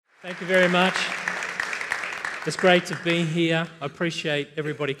Thank you very much. It's great to be here. I appreciate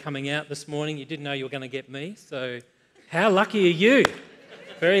everybody coming out this morning. You didn't know you were going to get me, so how lucky are you?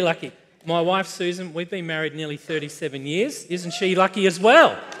 Very lucky. My wife, Susan, we've been married nearly 37 years. Isn't she lucky as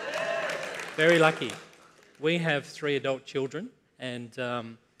well? Very lucky. We have 3 adult children,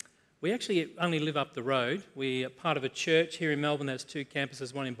 and we actually only live up the road. We are part of a church here in Melbourne. There's 2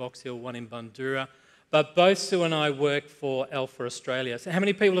 campuses, one in Box Hill, one in Bundoora. But both Sue and I work for Alpha Australia. So how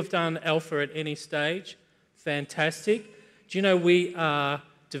many people have done Alpha at any stage? Fantastic. Do you know we are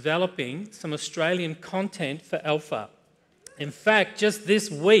developing some Australian content for Alpha? In fact, just this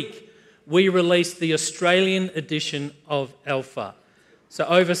week, we released the Australian edition of Alpha. So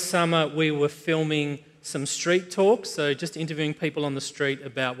over summer, we were filming some street talks, so just interviewing people on the street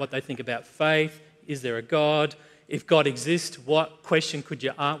about what they think about faith. Is there a God? If God exists, what question would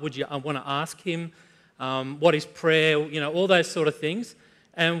you want to ask him? What is prayer? You know, all those sort of things.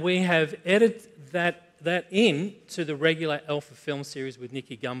 And we have edited that in to the regular Alpha film series with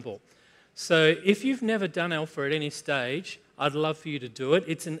Nicky Gumbel. So if you've never done Alpha at any stage, I'd love for you to do it.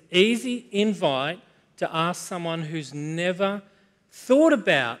 It's an easy invite to ask someone who's never thought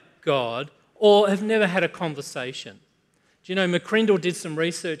about God or have never had a conversation. Do you know, McCrindle did some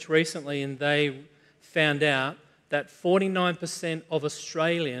research recently and they found out that 49% of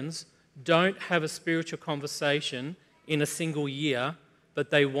Australians don't have a spiritual conversation in a single year, but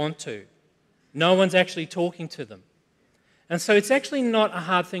they want to. No one's actually talking to them. And so it's actually not a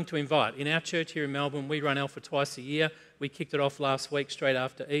hard thing to invite. In our church here in Melbourne, we run Alpha twice a year. We kicked it off last week straight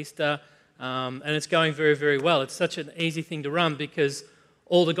after Easter, and it's going very, very well. It's such an easy thing to run because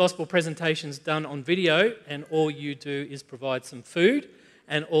all the gospel presentations done on video, and all you do is provide some food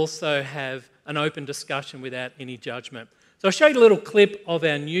and also have an open discussion without any judgment. So I'll show you a little clip of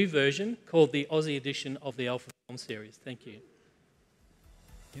our new version called the Aussie edition of the Alpha film series. Thank you.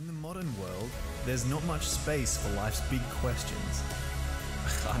 In the modern world, there's not much space for life's big questions.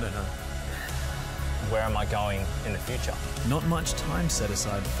 I don't know. Where am I going in the future? Not much time set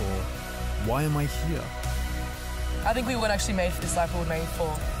aside for, why am I here? I think we weren't actually made for this life, we were made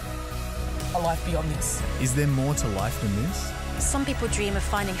for a life beyond this. Is there more to life than this? Some people dream of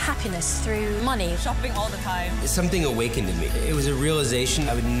finding happiness through money. Shopping all the time. Something awakened in me. It was a realization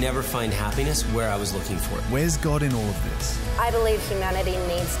I would never find happiness where I was looking for it. Where's God in all of this? I believe humanity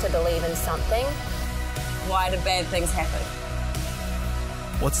needs to believe in something. Why do bad things happen?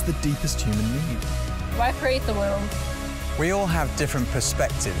 What's the deepest human need? Why create the world? We all have different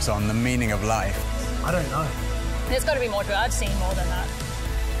perspectives on the meaning of life. I don't know. There's got to be more to it. I've seen more than that.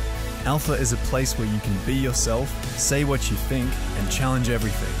 Alpha is a place where you can be yourself, say what you think, and challenge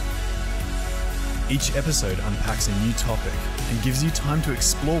everything. Each episode unpacks a new topic and gives you time to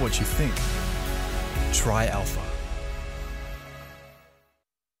explore what you think. Try Alpha.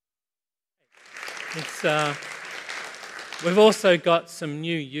 We've also got some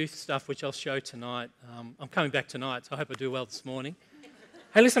new youth stuff which I'll show tonight. I'm coming back tonight, so I hope I do well this morning.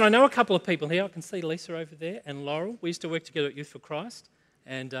 Hey, listen, I know a couple of people here. I can see Lisa over there and Laurel. We used to work together at Youth for Christ.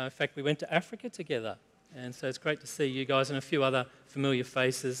 And in fact, we went to Africa together. And so it's great to see you guys and a few other familiar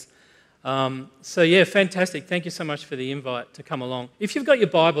faces. So yeah, fantastic. Thank you so much for the invite to come along. If you've got your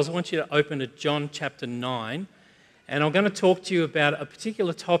Bibles, I want you to open to John chapter 9. And I'm going to talk to you about a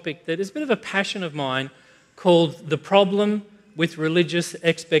particular topic that is a bit of a passion of mine called the problem with religious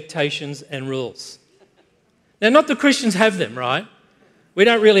expectations and rules. Now, not that Christians have them, right? We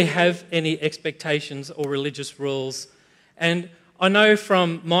don't really have any expectations or religious rules. And I know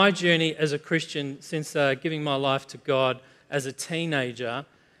from my journey as a Christian since giving my life to God as a teenager,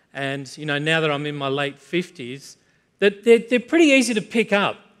 and you know now that I'm in my late 50s, that they're pretty easy to pick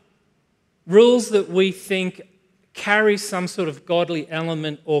up. Rules that we think carry some sort of godly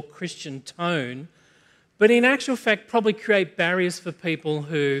element or Christian tone, but in actual fact probably create barriers for people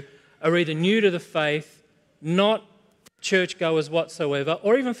who are either new to the faith, not churchgoers whatsoever,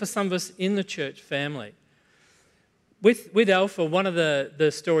 or even for some of us in the church family. With Alpha, one of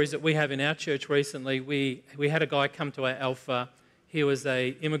the stories that we have in our church recently, we had a guy come to our Alpha. He was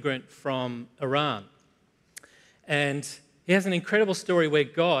an immigrant from Iran. And he has an incredible story where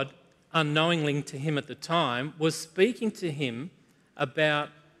God, unknowingly to him at the time, was speaking to him about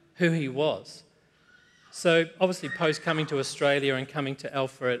who he was. So obviously post coming to Australia and coming to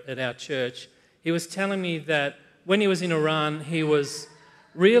Alpha at our church, he was telling me that when he was in Iran, he was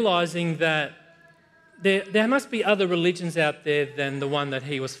realising that there must be other religions out there than the one that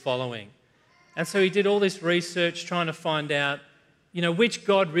he was following. And so he did all this research trying to find out, you know, which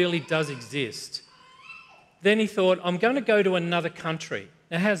God really does exist. Then he thought, I'm going to go to another country.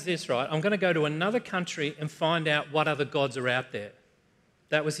 Now, how's this, right? I'm going to go to another country and find out what other gods are out there.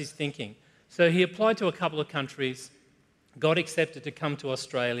 That was his thinking. So he applied to a couple of countries, got accepted to come to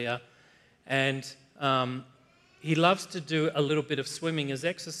Australia, and he loves to do a little bit of swimming as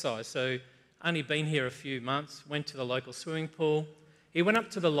exercise. So only been here a few months, went to the local swimming pool. He went up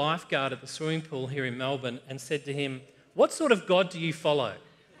to the lifeguard at the swimming pool here in Melbourne and said to him, "What sort of God do you follow?"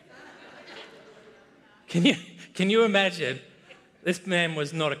 Can you imagine? This man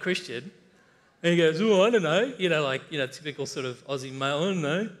was not a Christian. And he goes, "Oh, I don't know." Typical sort of Aussie male, "I don't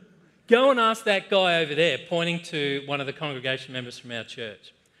know." Go and ask that guy over there, pointing to one of the congregation members from our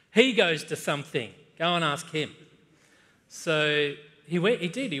church. He goes to something. Go and ask him. So he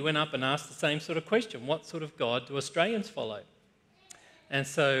did. He went up and asked the same sort of question. What sort of God do Australians follow? And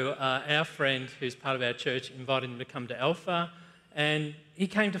so our friend, who's part of our church, invited him to come to Alpha, and he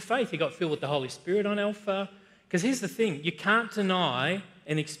came to faith. He got filled with the Holy Spirit on Alpha. Because here's the thing, you can't deny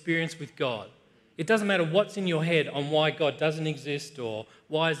an experience with God. It doesn't matter what's in your head on why God doesn't exist or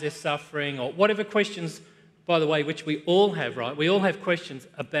why is there suffering or whatever questions, by the way, which we all have, right? We all have questions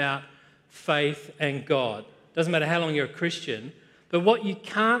about faith and God. Doesn't matter how long you're a Christian. But what you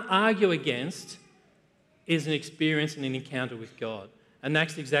can't argue against is an experience and an encounter with God. And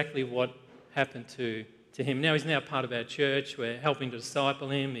that's exactly what happened to him. Now he's now part of our church. We're helping to disciple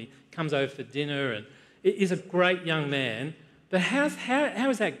him. He comes over for dinner and is a great young man. But how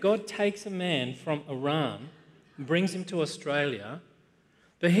is that? God takes a man from Iran and brings him to Australia.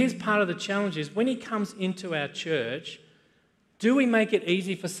 But here's part of the challenge is when he comes into our church, do we make it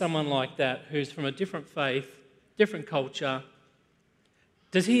easy for someone like that who's from a different faith, different culture?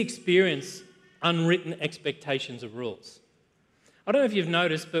 Does he experience unwritten expectations of rules? I don't know if you've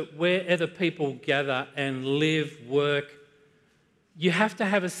noticed, but wherever people gather and live, work, you have to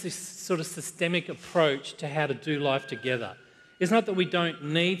have a sort of systemic approach to how to do life together. It's not that we don't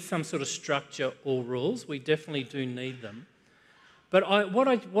need some sort of structure or rules. We definitely do need them. But what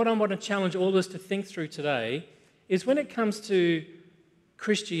I want to challenge all of us to think through today is when it comes to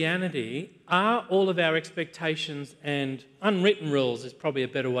Christianity, are all of our expectations and unwritten rules is probably a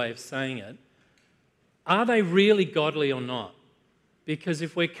better way of saying it, are they really godly or not? Because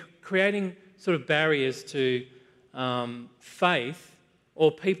if we're creating sort of barriers to faith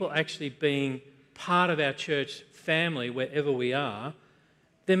or people actually being part of our church family wherever we are,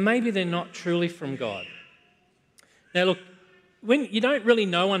 then maybe they're not truly from God. Now look, when you don't really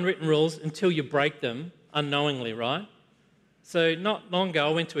know unwritten rules until you break them unknowingly, right? So not long ago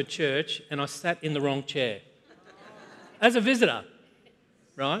I went to a church and I sat in the wrong chair. As a visitor,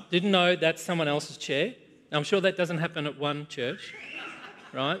 right? Didn't know that's someone else's chair. Now, I'm sure that doesn't happen at one church,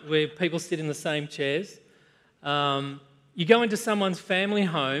 right? Where people sit in the same chairs. You go into someone's family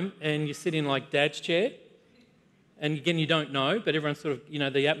home and you sit in like Dad's chair. And again, you don't know, but everyone sort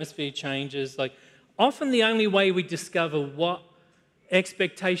of, the atmosphere changes. Like, often the only way we discover what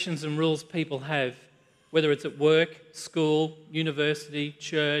expectations and rules people have, whether it's at work, school, university,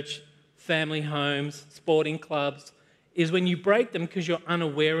 church, family homes, sporting clubs, is when you break them because you're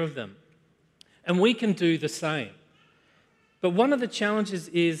unaware of them. And we can do the same. But one of the challenges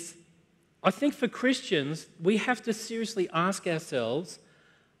is, I think for Christians, we have to seriously ask ourselves,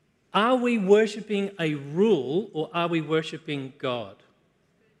 are we worshipping a rule or are we worshipping God?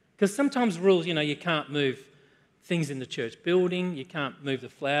 Because sometimes rules, you can't move things in the church building, you can't move the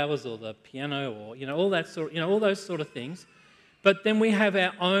flowers or the piano or, all that sort, all those sort of things. But then we have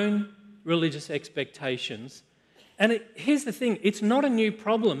our own religious expectations. And here's the thing, it's not a new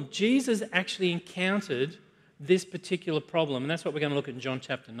problem. Jesus actually encountered this particular problem, and that's what we're going to look at in John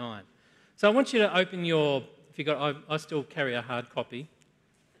chapter 9. So I want you to open I still carry a hard copy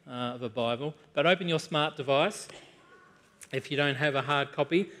of a Bible, but open your smart device if you don't have a hard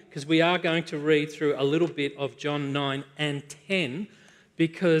copy, because we are going to read through a little bit of John 9 and 10,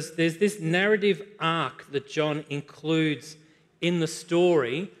 because there's this narrative arc that John includes in the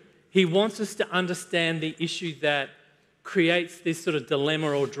story. He wants us to understand the issue that creates this sort of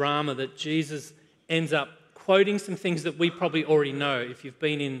dilemma or drama that Jesus ends up quoting some things that we probably already know. If you've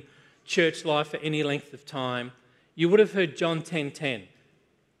been in church life for any length of time, you would have heard John 10:10.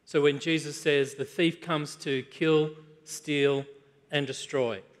 So when Jesus says, the thief comes to kill, steal, and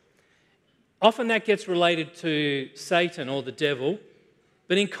destroy. Often that gets related to Satan or the devil,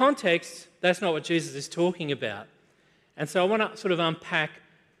 but in context, that's not what Jesus is talking about. And so I want to sort of unpack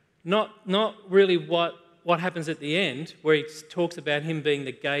not really what happens at the end, where he talks about him being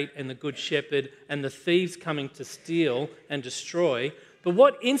the gate and the good shepherd and the thieves coming to steal and destroy, but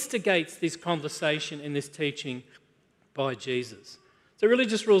what instigates this conversation and this teaching by Jesus. So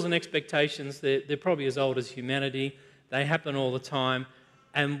religious rules and expectations, they're probably as old as humanity. They happen all the time.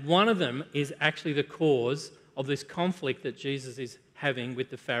 And one of them is actually the cause of this conflict that Jesus is having with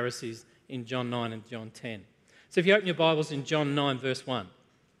the Pharisees in John 9 and John 10. So if you open your Bibles in John 9, verse 1,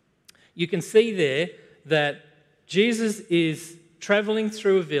 you can see there that Jesus is travelling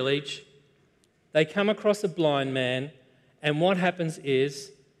through a village. They come across a blind man, and what happens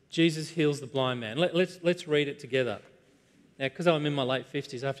is Jesus heals the blind man. Let's read it together. Now, because I'm in my late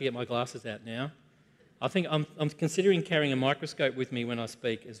 50s, I have to get my glasses out now. I think I'm considering carrying a microscope with me when I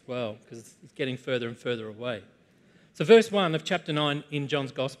speak as well, because it's getting further and further away. So verse 1 of chapter 9 in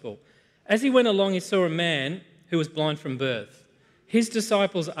John's Gospel. As he went along, he saw a man who was blind from birth. His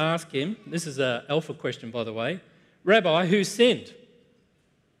disciples asked him, this is an alpha question, by the way, Rabbi, who sinned,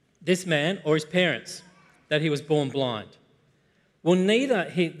 this man or his parents, that he was born blind? Well,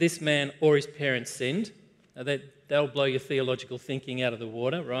 neither this man or his parents sinned. Now that'll blow your theological thinking out of the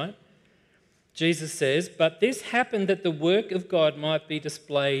water, right? Jesus says, but this happened that the work of God might be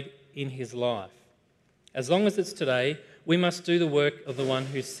displayed in his life. As long as it's today, we must do the work of the one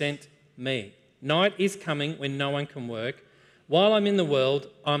who sent me. Night is coming when no one can work. While I'm in the world,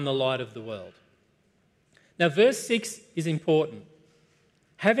 I'm the light of the world. Now, verse 6 is important.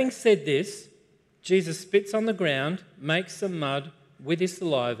 Having said this, Jesus spits on the ground, makes some mud with his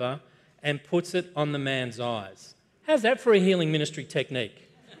saliva, and puts it on the man's eyes. How's that for a healing ministry technique?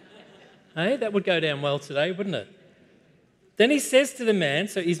 Hey, that would go down well today, wouldn't it? Then he says to the man,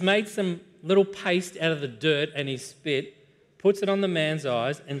 so he's made some little paste out of the dirt and he spit, puts it on the man's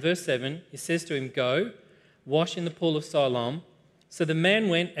eyes, and verse 7, he says to him, go, wash in the pool of Siloam. So the man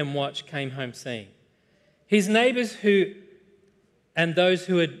went and washed, came home seeing. His neighbours and those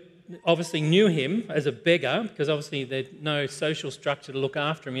who had obviously knew him as a beggar, because obviously there's no social structure to look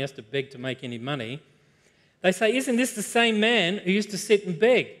after him, he has to beg to make any money. They say, isn't this the same man who used to sit and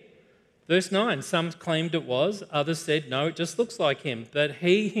beg? Verse 9, some claimed it was, others said, no, it just looks like him. But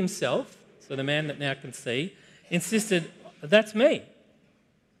he himself, so the man that now can see, insisted, that's me.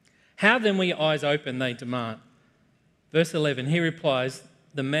 How then were your eyes open, they demand. Verse 11, he replies,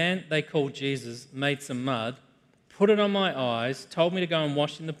 the man they called Jesus made some mud, put it on my eyes, told me to go and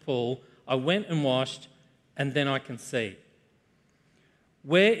wash in the pool. I went and washed, and then I can see.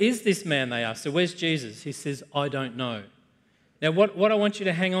 Where is this man, they asked. So where's Jesus? He says, I don't know. Now, what I want you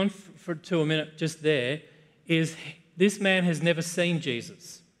to hang on to a minute just there is this man has never seen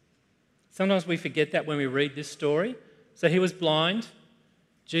Jesus. Sometimes we forget that when we read this story. So he was blind.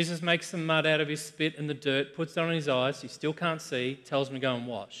 Jesus makes some mud out of his spit and the dirt, puts it on his eyes. He still can't see, tells him to go and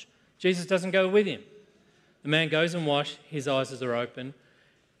wash. Jesus doesn't go with him. The man goes and washes, his eyes are open.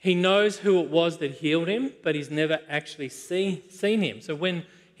 He knows who it was that healed him, but he's never actually seen him. So when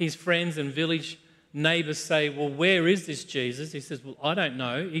his friends and village neighbours say, well, where is this Jesus? He says, well, I don't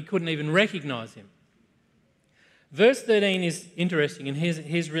know. He couldn't even recognise him. Verse 13 is interesting, and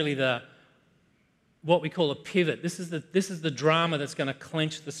here's really what we call a pivot. This is the drama that's going to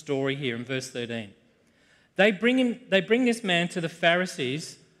clench the story here in verse 13. They bring this man to the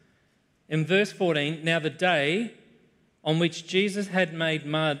Pharisees in verse 14. Now the day on which Jesus had made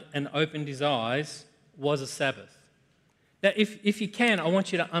mud and opened his eyes was a Sabbath. Now, if you can, I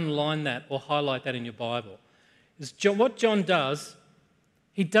want you to underline that or highlight that in your Bible. What John does,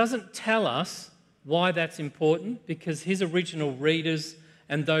 he doesn't tell us why that's important, because his original readers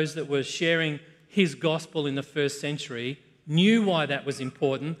and those that were sharing his gospel in the first century knew why that was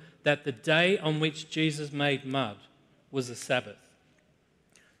important, that the day on which Jesus made mud was a Sabbath.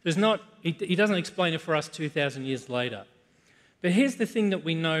 He doesn't explain it for us 2,000 years later. But here's the thing that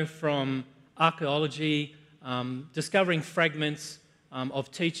we know from archaeology, discovering fragments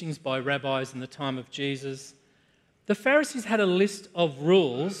of teachings by rabbis in the time of Jesus. The Pharisees had a list of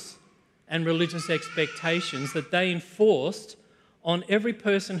rules and religious expectations that they enforced on every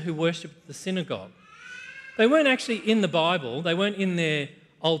person who worshipped at the synagogue. They weren't actually in the Bible. They weren't in their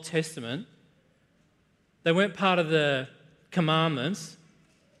Old Testament. They weren't part of the commandments.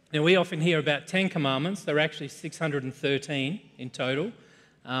 Now, we often hear about 10 commandments. There are actually 613 in total,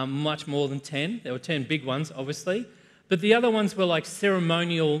 much more than 10. There were 10 big ones, obviously. But the other ones were like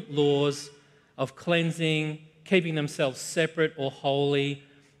ceremonial laws of cleansing, keeping themselves separate or holy.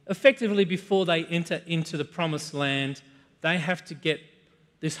 Effectively, before they enter into the promised land, they have to get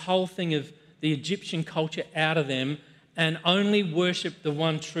this whole thing of the Egyptian culture out of them and only worship the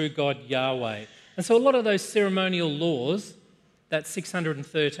one true God, Yahweh. And so a lot of those ceremonial laws, that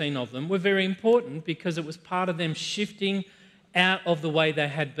 613 of them, were very important because it was part of them shifting out of the way they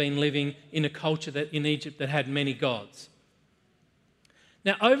had been living in a culture that in Egypt that had many gods.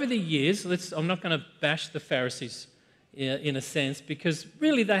 Now, over the years, I'm not going to bash the Pharisees in a sense, because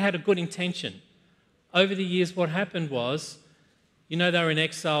really they had a good intention. Over the years, what happened was, they were in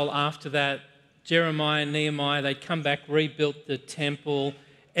exile after that. Jeremiah and Nehemiah, they come back, rebuilt the temple.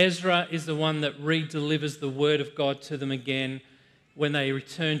 Ezra is the one that re-delivers the word of God to them again when they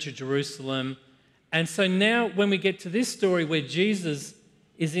return to Jerusalem. And so now when we get to this story where Jesus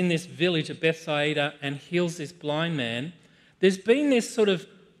is in this village of Bethsaida and heals this blind man, there's been this sort of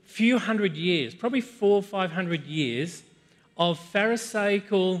few hundred years, probably 400 or 500 years of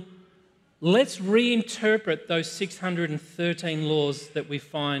Pharisaical, let's reinterpret those 613 laws that we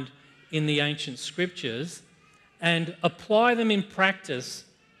find in the ancient scriptures and apply them in practice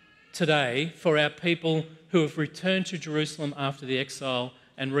today for our people who have returned to Jerusalem after the exile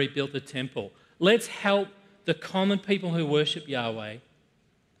and rebuilt the temple. Let's help the common people who worship Yahweh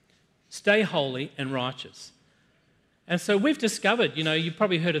stay holy and righteous. And so we've discovered, you've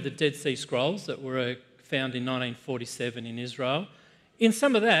probably heard of the Dead Sea Scrolls that were found in 1947 in Israel. In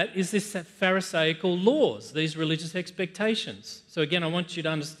some of that is this Pharisaical laws, these religious expectations. So again, I want you to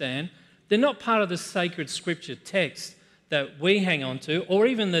understand, they're not part of the sacred scripture text that we hang on to, or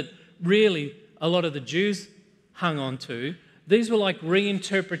even that really a lot of the Jews hung on to. These were like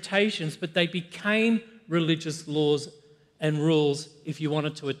reinterpretations, but they became religious laws and rules if you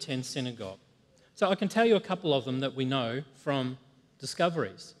wanted to attend synagogue. So I can tell you a couple of them that we know from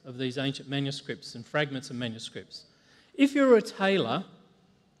discoveries of these ancient manuscripts and fragments of manuscripts. If you're a tailor,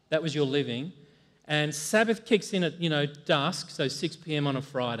 that was your living, and Sabbath kicks in at, dusk, so 6 p.m. on a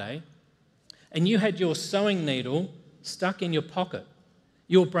Friday, and you had your sewing needle stuck in your pocket,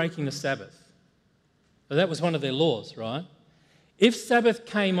 you're breaking the Sabbath. So that was one of their laws, right? If Sabbath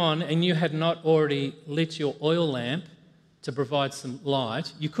came on and you had not already lit your oil lamp to provide some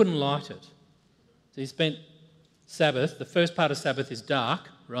light, you couldn't light it. So you spent Sabbath, the first part of Sabbath is dark,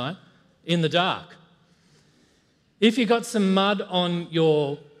 right? In the dark. If you got some mud on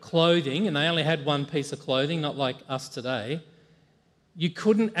your clothing, and they only had one piece of clothing, not like us today, you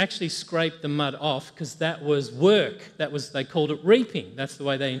couldn't actually scrape the mud off because that was work. They called it reaping. That's the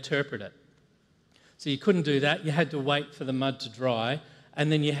way they interpret it. So you couldn't do that. You had to wait for the mud to dry,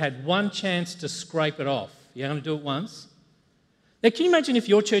 and then you had one chance to scrape it off. You're going to do it once. Now, can you imagine if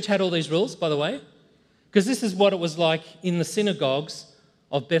your church had all these rules, by the way? Because this is what it was like in the synagogues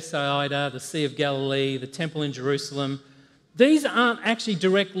of Bethsaida, the Sea of Galilee, the temple in Jerusalem. These aren't actually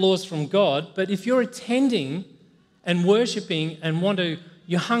direct laws from God, but if you're attending and worshipping and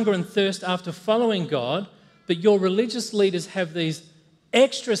you hunger and thirst after following God, but your religious leaders have these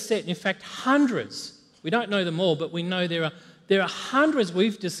extra set, in fact, hundreds. We don't know them all, but we know there are hundreds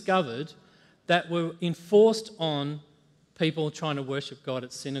we've discovered that were enforced on people trying to worship God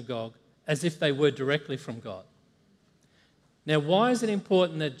at synagogue as if they were directly from God. Now, why is it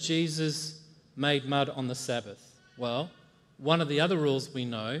important that Jesus made mud on the Sabbath? Well, one of the other rules we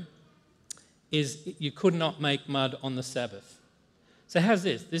know is you could not make mud on the Sabbath. So how's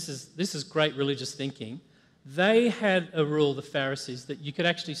this? This is great religious thinking. They had a rule, the Pharisees, that you could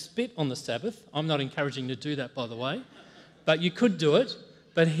actually spit on the Sabbath. I'm not encouraging you to do that, by the way, but you could do it.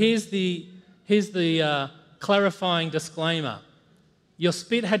 But here's the clarifying disclaimer. Your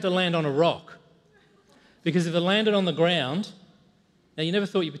spit had to land on a rock, because if it landed on the ground, now you never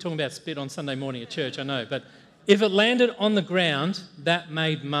thought you'd be talking about spit on Sunday morning at church, I know, but if it landed on the ground, that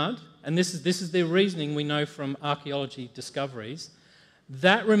made mud, and this is their reasoning we know from archaeology discoveries.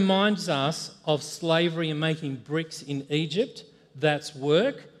 That reminds us of slavery and making bricks in Egypt. That's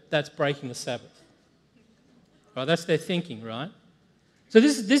work, that's breaking the Sabbath. Right, that's their thinking, right? So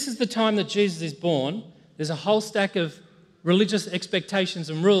this is the time that Jesus is born. There's a whole stack of religious expectations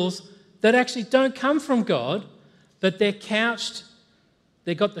and rules that actually don't come from God, but they're couched,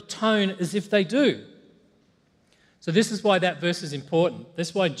 they've got the tone as if they do. So this is why that verse is important.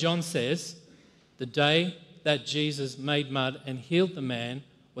 That's why John says, the day that Jesus made mud and healed the man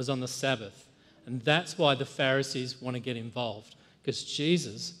was on the Sabbath. And that's why the Pharisees want to get involved, because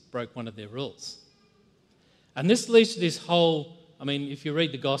Jesus broke one of their rules. And this leads to this whole, if you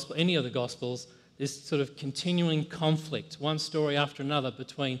read the gospel, any of the gospels, this sort of continuing conflict, one story after another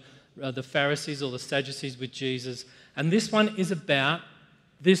between the Pharisees or the Sadducees with Jesus. And this one is about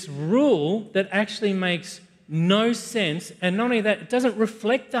this rule that actually makes no sense, and not only that, it doesn't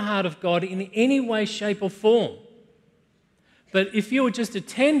reflect the heart of God in any way, shape or form. But if you were just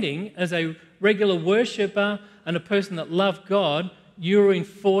attending as a regular worshipper and a person that loved God, you were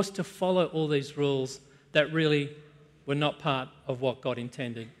enforced to follow all these rules that really were not part of what God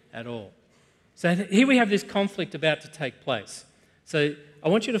intended at all. So here we have this conflict about to take place. So I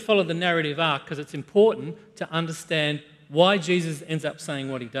want you to follow the narrative arc, because it's important to understand why Jesus ends up saying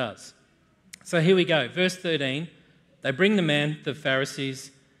what he does. So here we go. Verse 13, they bring the man, the Pharisees.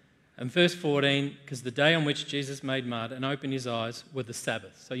 And verse 14, because the day on which Jesus made mud and opened his eyes were the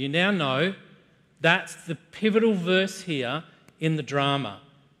Sabbath. So you now know That's the pivotal verse here in the drama.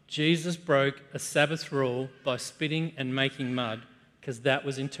 Jesus broke a Sabbath rule by spitting and making mud because that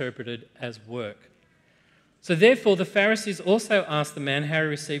was interpreted as work. So therefore, the Pharisees also asked the man how he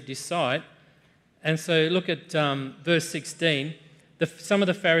received his sight. And so look at verse 16. Some of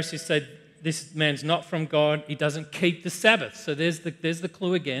the Pharisees said, this man's not from God. He doesn't keep the Sabbath. So there's the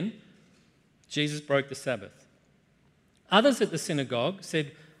clue again. Jesus broke the Sabbath. Others at the synagogue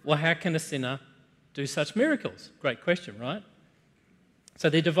said, well, how can a sinner do such miracles? Great question, right? So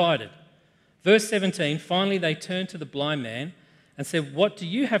they're divided. Verse 17, finally they turned to the blind man and said, what do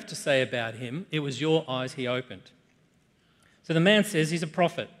you have to say about him? It was your eyes he opened. So the man says he's a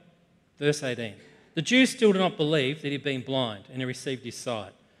prophet. Verse 18, the Jews still do not believe that he'd been blind and he received his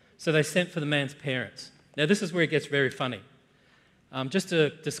sight. So they sent for the man's parents. Now this is where it gets very funny. Just a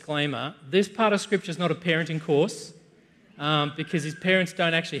disclaimer, this part of Scripture is not a parenting course because his parents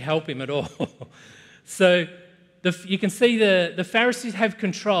don't actually help him at all. So you can see the Pharisees have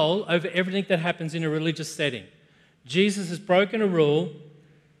control over everything that happens in a religious setting. Jesus has broken a rule,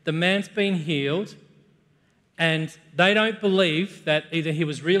 the man's been healed, and they don't believe that either he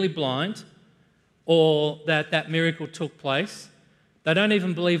was really blind or that miracle took place. They don't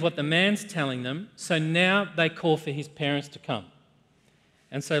even believe what the man's telling them, so now they call for his parents to come.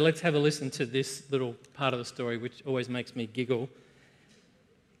 And so let's have a listen to this little part of the story, which always makes me giggle.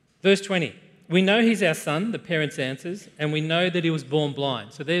 Verse 20, we know he's our son, the parents answers, and we know that he was born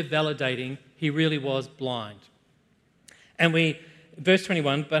blind. So they're validating he really was blind. And verse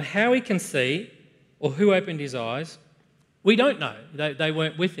 21, but how he can see or who opened his eyes, we don't know. They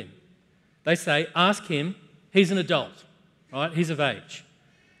weren't with him. They say, ask him, he's an adult, right? He's of age.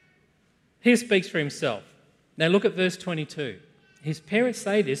 He speaks for himself. Now look at verse 22. His parents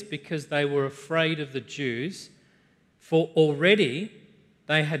say this because they were afraid of the Jews, for already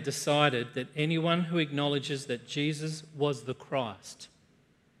they had decided that anyone who acknowledges that Jesus was the Christ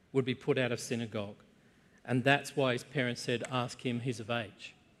would be put out of synagogue. And that's why his parents said, ask him, he's of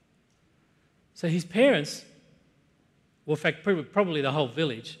age. So his parents, well, in fact, probably the whole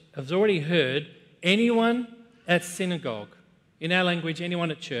village, has already heard anyone at synagogue, in our language,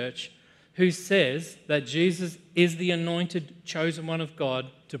 anyone at church, who says that Jesus is the anointed, chosen one of God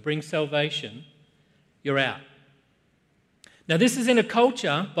to bring salvation, you're out. Now, this is in a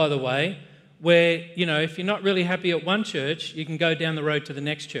culture, by the way, where, if you're not really happy at one church, you can go down the road to the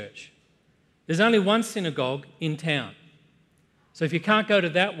next church. There's only one synagogue in town. So if you can't go to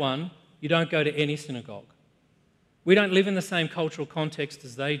that one, you don't go to any synagogue. We don't live in the same cultural context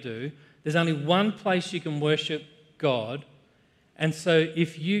as they do. There's only one place you can worship God. And so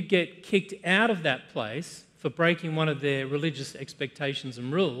if you get kicked out of that place for breaking one of their religious expectations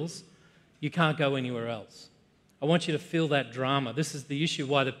and rules, you can't go anywhere else. I want you to feel that drama. This is the issue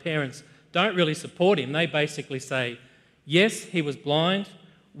why the parents don't really support him. They basically say, yes, he was blind.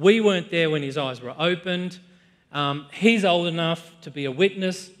 We weren't there when his eyes were opened. He's old enough to be a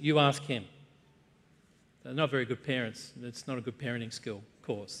witness. You ask him. They're not very good parents. It's not a good parenting skill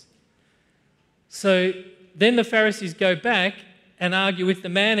course. So then the Pharisees go back and argue with the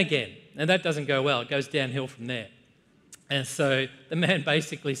man again. And that doesn't go well. It goes downhill from there. And so the man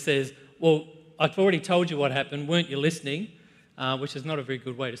basically says, well, I've already told you what happened. Weren't you listening? Which is not a very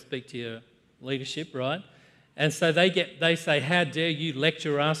good way to speak to your leadership, right? And so they say, how dare you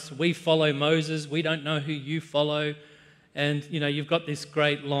lecture us? We follow Moses. We don't know who you follow. And, you've got this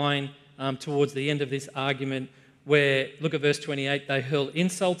great line towards the end of this argument where, look at verse 28, they hurl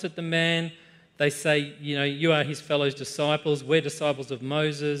insults at the man. They say, you are his fellow disciples. We're disciples of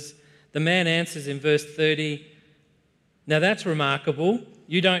Moses. The man answers in verse 30, now that's remarkable.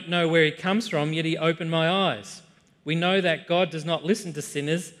 You don't know where he comes from, yet he opened my eyes. We know that God does not listen to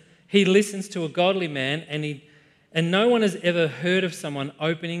sinners. He listens to a godly man, and no one has ever heard of someone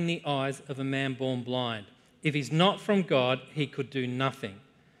opening the eyes of a man born blind. If he's not from God, he could do nothing.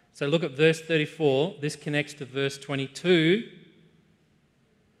 So look at verse 34. This connects to verse 22.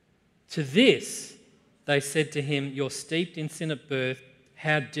 To this, they said to him, you're steeped in sin at birth.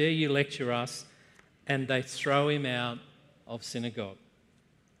 How dare you lecture us? And they throw him out of synagogue.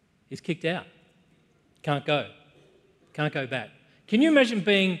 He's kicked out. Can't go. Can't go back. Can you imagine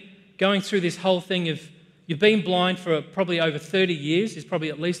going through this whole thing of you've been blind for probably over 30 years. He's probably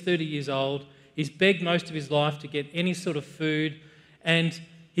at least 30 years old. He's begged most of his life to get any sort of food. And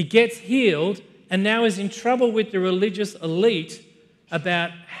he gets healed and now is in trouble with the religious elite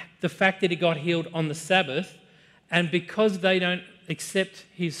about the fact that he got healed on the Sabbath. And because they don't accept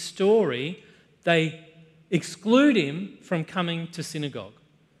his story, they exclude him from coming to synagogue.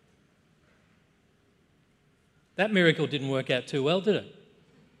 That miracle didn't work out too well, did it?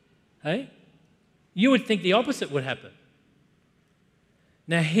 Hey? You would think the opposite would happen.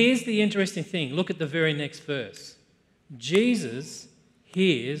 Now, here's the interesting thing. Look at the very next verse. Jesus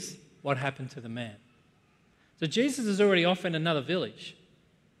hears what happened to the man. So Jesus is already off in another village,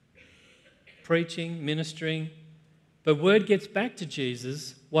 preaching, ministering, but word gets back to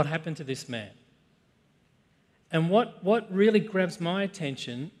Jesus what happened to this man. And what really grabs my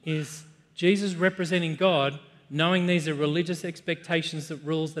attention is Jesus representing God, knowing these are religious expectations, that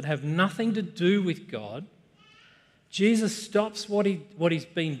rules that have nothing to do with God. Jesus stops what he's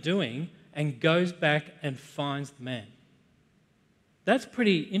been doing and goes back and finds the man. That's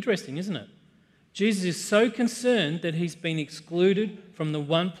pretty interesting, isn't it? Jesus is so concerned that he's been excluded from the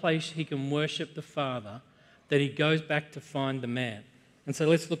one place he can worship the Father that he goes back to find the man. And so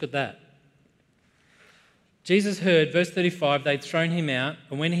let's look at that. Jesus heard, verse 35, they'd thrown him out,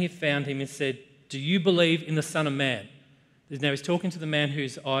 and when he found him, he said, "Do you believe in the Son of Man?" Now he's talking to the man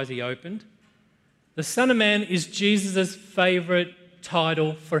whose eyes he opened. The Son of Man is Jesus' favourite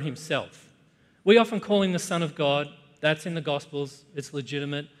title for himself. We often call him the Son of God. That's in the Gospels. It's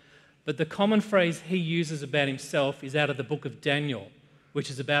legitimate. But the common phrase he uses about himself is out of the book of Daniel, which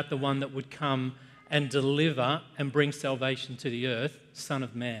is about the one that would come and deliver and bring salvation to the earth, Son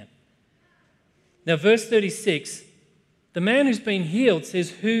of Man. Now, verse 36, the man who's been healed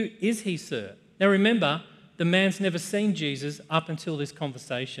says, "Who is he, sir?" Now, remember, the man's never seen Jesus up until this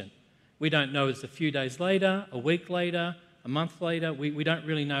conversation. We don't know if it's a few days later, a week later, a month later. We don't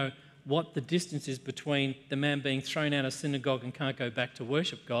really know what the distance is between the man being thrown out of synagogue and can't go back to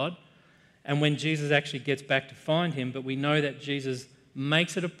worship God and when Jesus actually gets back to find him. But we know that Jesus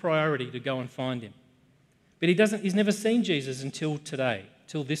makes it a priority to go and find him. But he's never seen Jesus until today,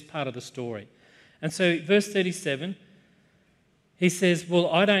 till this part of the story. And so verse 37, he says,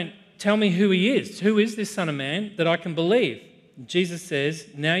 tell me who he is. Who is this Son of Man that I can believe? And Jesus says,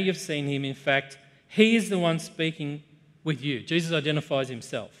 now you've seen him. In fact, he is the one speaking with you. Jesus identifies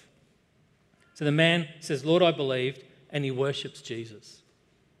himself. So the man says, Lord, I believed, and he worships Jesus.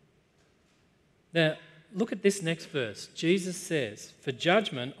 Now, look at this next verse. Jesus says, for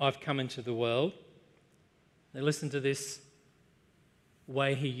judgment I've come into the world. Now listen to this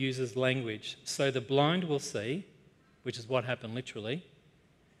way he uses language. So the blind will see, which is what happened literally,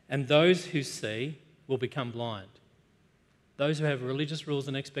 and those who see will become blind. Those who have religious rules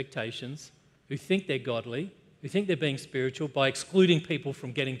and expectations, who think they're godly, who think they're being spiritual by excluding people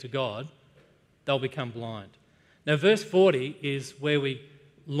from getting to God, they'll become blind. Now verse 40 is where we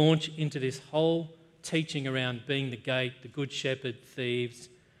launch into this whole teaching around being the gate, the good shepherd, thieves.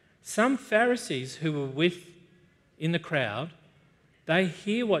 Some Pharisees who were in the crowd, they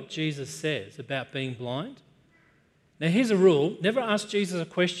hear what Jesus says about being blind. Now here's a rule, never ask Jesus a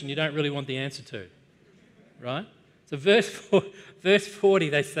question you don't really want the answer to, right? So verse 40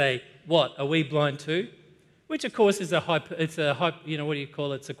 they say, what, are we blind too? Which of course is it's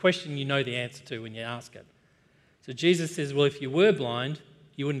a question you know the answer to when you ask it. So Jesus says, well, if you were blind,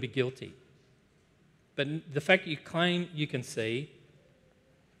 you wouldn't be guilty. But the fact that you claim you can see,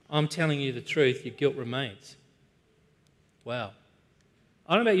 I'm telling you the truth, your guilt remains. Wow.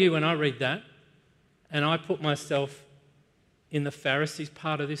 I don't know about you, when I read that and I put myself in the Pharisees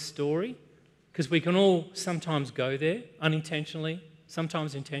part of this story, because we can all sometimes go there unintentionally,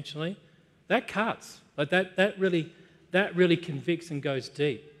 sometimes intentionally, that cuts. Like that really convicts and goes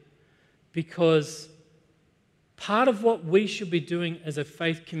deep. Because part of what we should be doing as a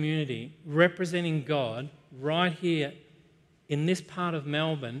faith community, representing God right here in this part of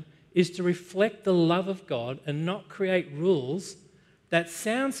Melbourne, is to reflect the love of God and not create rules that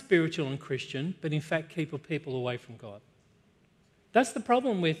sound spiritual and Christian, but in fact keep people away from God. That's the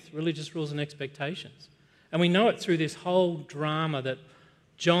problem with religious rules and expectations. And we know it through this whole drama that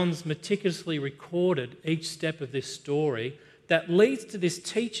John's meticulously recorded each step of this story that leads to this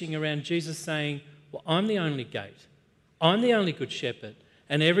teaching around Jesus saying, well, I'm the only gate. I'm the only good shepherd.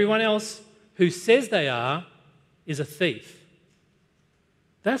 And everyone else who says they are is a thief.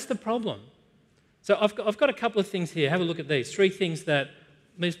 That's the problem. So I've got a couple of things here. Have a look at these. 3 things that,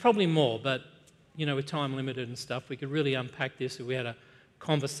 there's probably more, but with time limited and stuff, we could really unpack this if we had a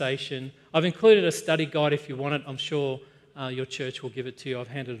conversation. I've included a study guide if you want it. I'm sure your church will give it to you. I've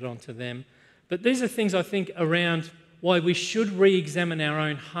handed it on to them. But these are things I think around why we should re-examine our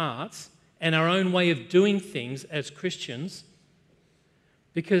own hearts and our own way of doing things as Christians,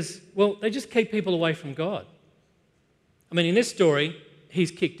 because, well, they just keep people away from God. I mean, in this story, he's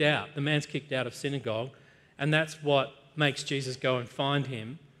kicked out. The man's kicked out of synagogue, and that's what makes Jesus go and find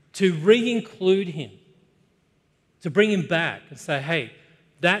him, to re-include him, to bring him back and say, hey,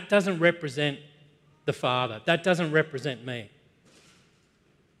 that doesn't represent the Father. That doesn't represent me.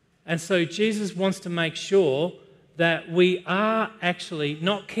 And so Jesus wants to make sure that we are actually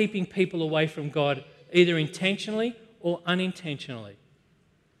not keeping people away from God either intentionally or unintentionally.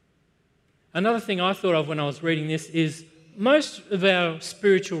 Another thing I thought of when I was reading this is most of our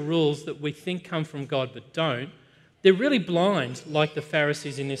spiritual rules that we think come from God but don't, they're really blind, like the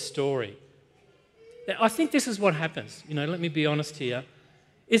Pharisees in this story. I think this is what happens. Let me be honest here.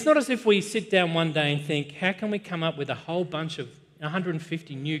 It's not as if we sit down one day and think, how can we come up with a whole bunch of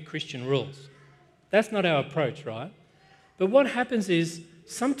 150 new Christian rules? That's not our approach, right? But what happens is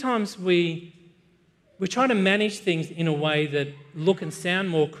sometimes we try to manage things in a way that look and sound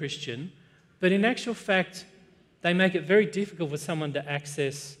more Christian, but in actual fact, they make it very difficult for someone to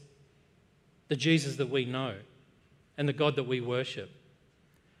access the Jesus that we know and the God that we worship.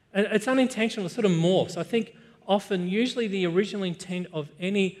 And it's unintentional, it sort of morphs. I think often, usually the original intent of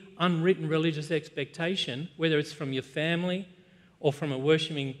any unwritten religious expectation, whether it's from your family or from a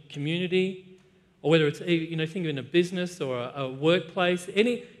worshipping community, or whether it's, think of in a business or a workplace,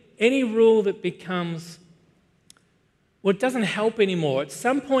 any rule that becomes, well, it doesn't help anymore. At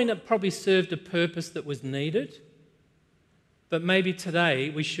some point it probably served a purpose that was needed, but maybe today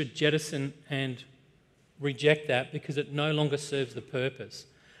we should jettison and reject that because it no longer serves the purpose.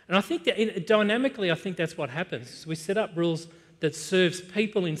 And I think that dynamically, I think that's what happens. We set up rules that serves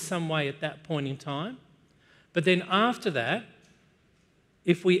people in some way at that point in time, but then after that,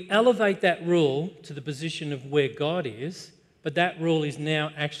 if we elevate that rule to the position of where God is, but that rule is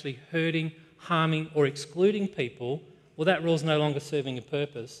now actually hurting, harming, or excluding people, well, that rule's no longer serving a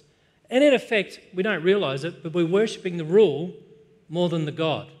purpose. And in effect, we don't realise it, but we're worshipping the rule more than the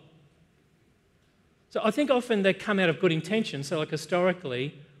God. So I think often they come out of good intention. So like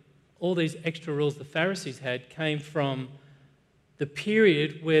historically, all these extra rules the Pharisees had came from the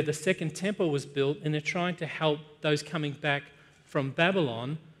period where the second temple was built, and they're trying to help those coming back from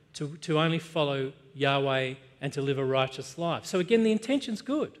Babylon to only follow Yahweh and to live a righteous life. So again, the intention's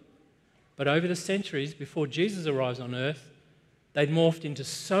good. But over the centuries, before Jesus arrives on earth, they'd morphed into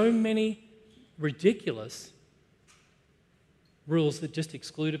so many ridiculous rules that just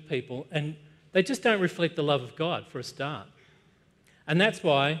excluded people, and they just don't reflect the love of God, for a start. And that's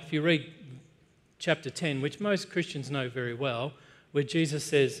why, if you read chapter 10, which most Christians know very well, where Jesus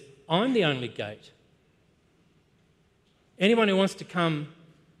says, I'm the only gate. Anyone who wants to come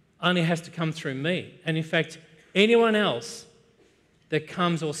only has to come through me. And in fact, anyone else that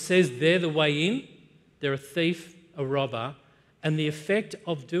comes or says they're the way in, they're a thief, a robber, and the effect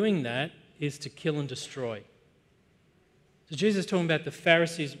of doing that is to kill and destroy. So Jesus is talking about the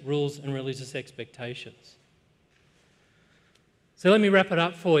Pharisees' rules and religious expectations. So let me wrap it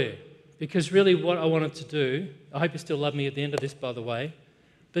up for you, because really what I wanted to do, I hope you still love me at the end of this, by the way,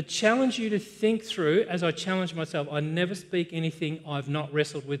 but challenge you to think through, as I challenge myself, I never speak anything I've not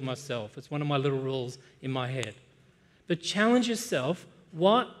wrestled with myself. It's one of my little rules in my head. But challenge yourself,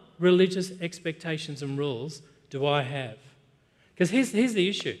 what religious expectations and rules do I have? Because here's the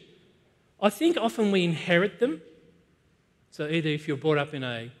issue. I think often we inherit them. So either if you're brought up in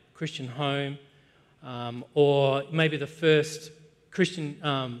a Christian home, or maybe the first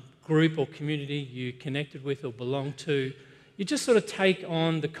Christian group or community you connected with or belonged to, you just sort of take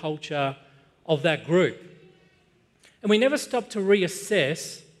on the culture of that group. And we never stop to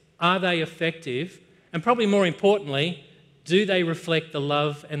reassess, are they effective? And probably more importantly, do they reflect the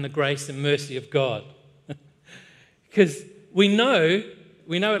love and the grace and mercy of God? Because we know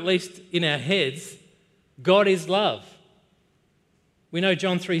at least in our heads, God is love. We know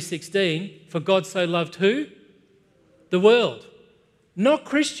John 3:16, for God so loved who? The world. Not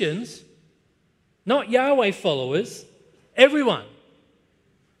Christians, not Yahweh followers, everyone.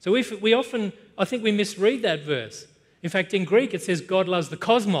 So we often, I think we misread that verse. In fact, in Greek it says God loves the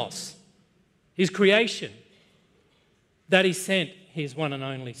cosmos, his creation, that he sent his one and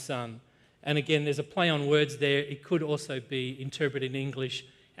only Son. And again, there's a play on words there. It could also be interpreted in English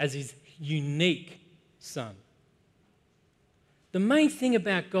as his unique Son. The main thing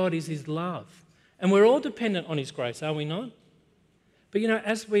about God is his love. And we're all dependent on his grace, are we not? But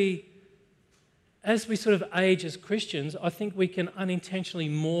as we sort of age as Christians, I think we can unintentionally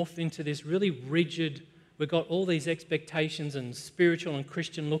morph into this really rigid, we've got all these expectations and spiritual and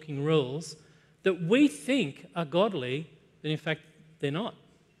Christian looking rules that we think are godly, but in fact they're not.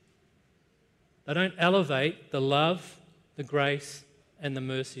 They don't elevate the love, the grace, and the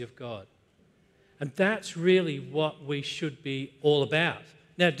mercy of God. And that's really what we should be all about.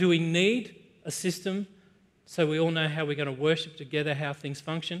 Now, do we need a system so we all know how we're going to worship together, how things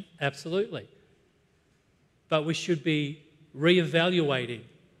function? Absolutely. But we should be reevaluating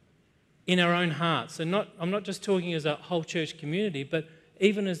in our own hearts. And I'm not just talking as a whole church community, but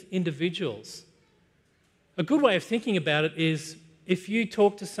even as individuals. A good way of thinking about it is if you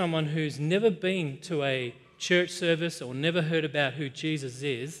talk to someone who's never been to a church service or never heard about who Jesus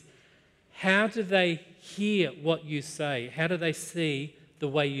is, how do they hear what you say? How do they see the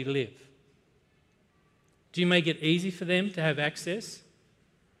way you live? Do you make it easy for them to have access?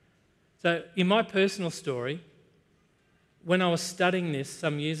 So in my personal story, when I was studying this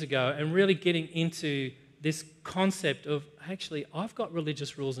some years ago and really getting into this concept of, actually, I've got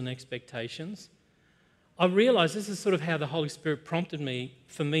religious rules and expectations, I realised this is sort of how the Holy Spirit prompted me,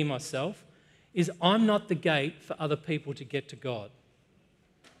 for me myself, is I'm not the gate for other people to get to God.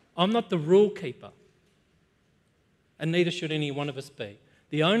 I'm not the rule keeper, and neither should any one of us be.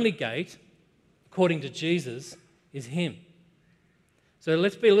 The only gate, according to Jesus, is Him. So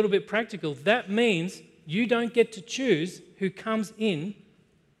let's be a little bit practical. That means you don't get to choose who comes in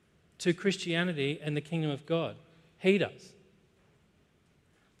to Christianity and the kingdom of God. He does.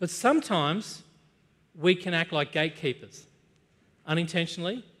 But sometimes we can act like gatekeepers,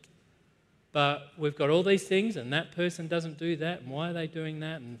 unintentionally, but we've got all these things and that person doesn't do that, and why are they doing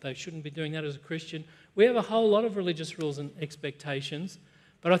that, and they shouldn't be doing that as a Christian. We have a whole lot of religious rules and expectations,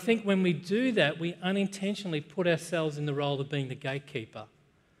 but I think when we do that, we unintentionally put ourselves in the role of being the gatekeeper.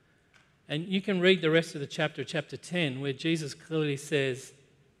 And you can read the rest of the chapter 10, where Jesus clearly says,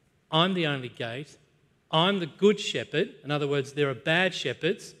 I'm the only gate, I'm the good shepherd. In other words, there are bad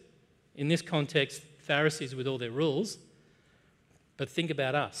shepherds. In this context, Pharisees with all their rules. But think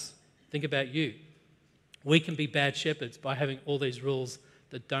about us. Think about you. We can be bad shepherds by having all these rules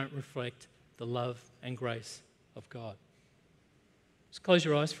that don't reflect the love and grace of God. Just close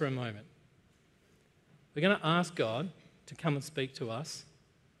your eyes for a moment. We're going to ask God to come and speak to us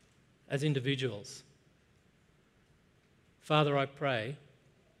as individuals. Father, I pray,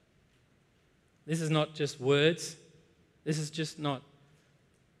 this is not just words. This is just not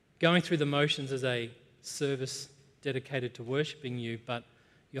going through the motions as a service dedicated to worshipping you, but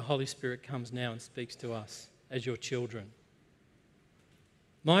your Holy Spirit comes now and speaks to us as your children.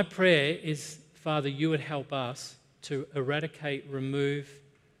 My prayer is, Father, you would help us to eradicate, remove,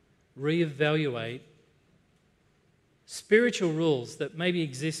 reevaluate spiritual rules that maybe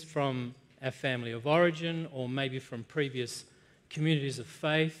exist from our family of origin or maybe from previous communities of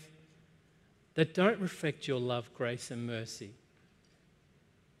faith that don't reflect your love, grace, and mercy.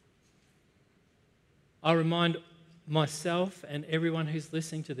 I remind myself and everyone who's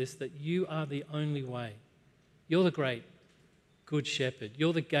listening to this that you are the only way. You're the great good shepherd.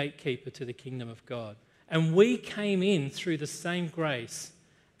 You're the gatekeeper to the kingdom of God. And we came in through the same grace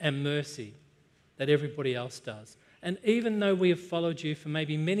and mercy that everybody else does. And even though we have followed you for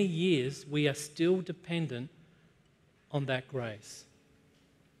maybe many years, we are still dependent on that grace.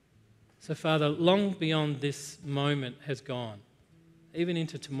 So, Father, long beyond this moment has gone, even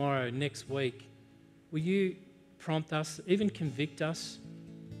into tomorrow, next week, will you prompt us, even convict us,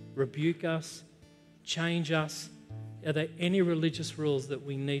 rebuke us, change us? Are there any religious rules that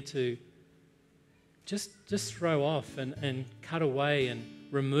we need to just throw off and cut away and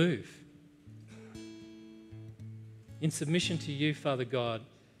remove? In submission to you, Father God,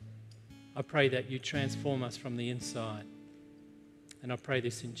 I pray that you transform us from the inside. And I pray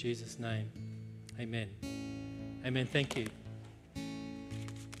this in Jesus' name. Amen. Amen. Thank you.